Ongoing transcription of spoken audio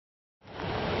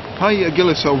Hi,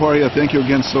 Gillis, how are you? Thank you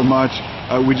again so much.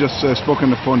 We just spoke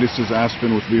on the phone. This is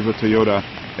Aspen with Beaver Toyota,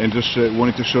 and just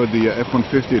wanted to show the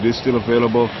F150. It is still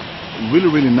available.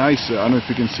 Really, really nice. I don't know if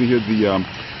you can see here the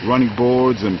running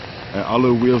boards and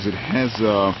alloy wheels. It has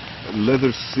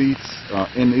leather seats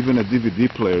and even a DVD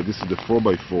player. This is the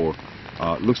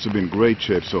 4x4. Looks to be in great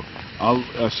shape. So I'll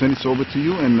send this over to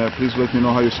you, and please let me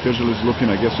know how your schedule is looking.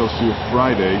 I guess I'll see you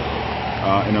Friday.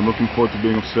 And I'm looking forward to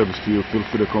being of service to you. Feel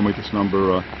free to call me at this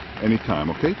number anytime,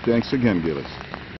 okay? Thanks again, Gillis.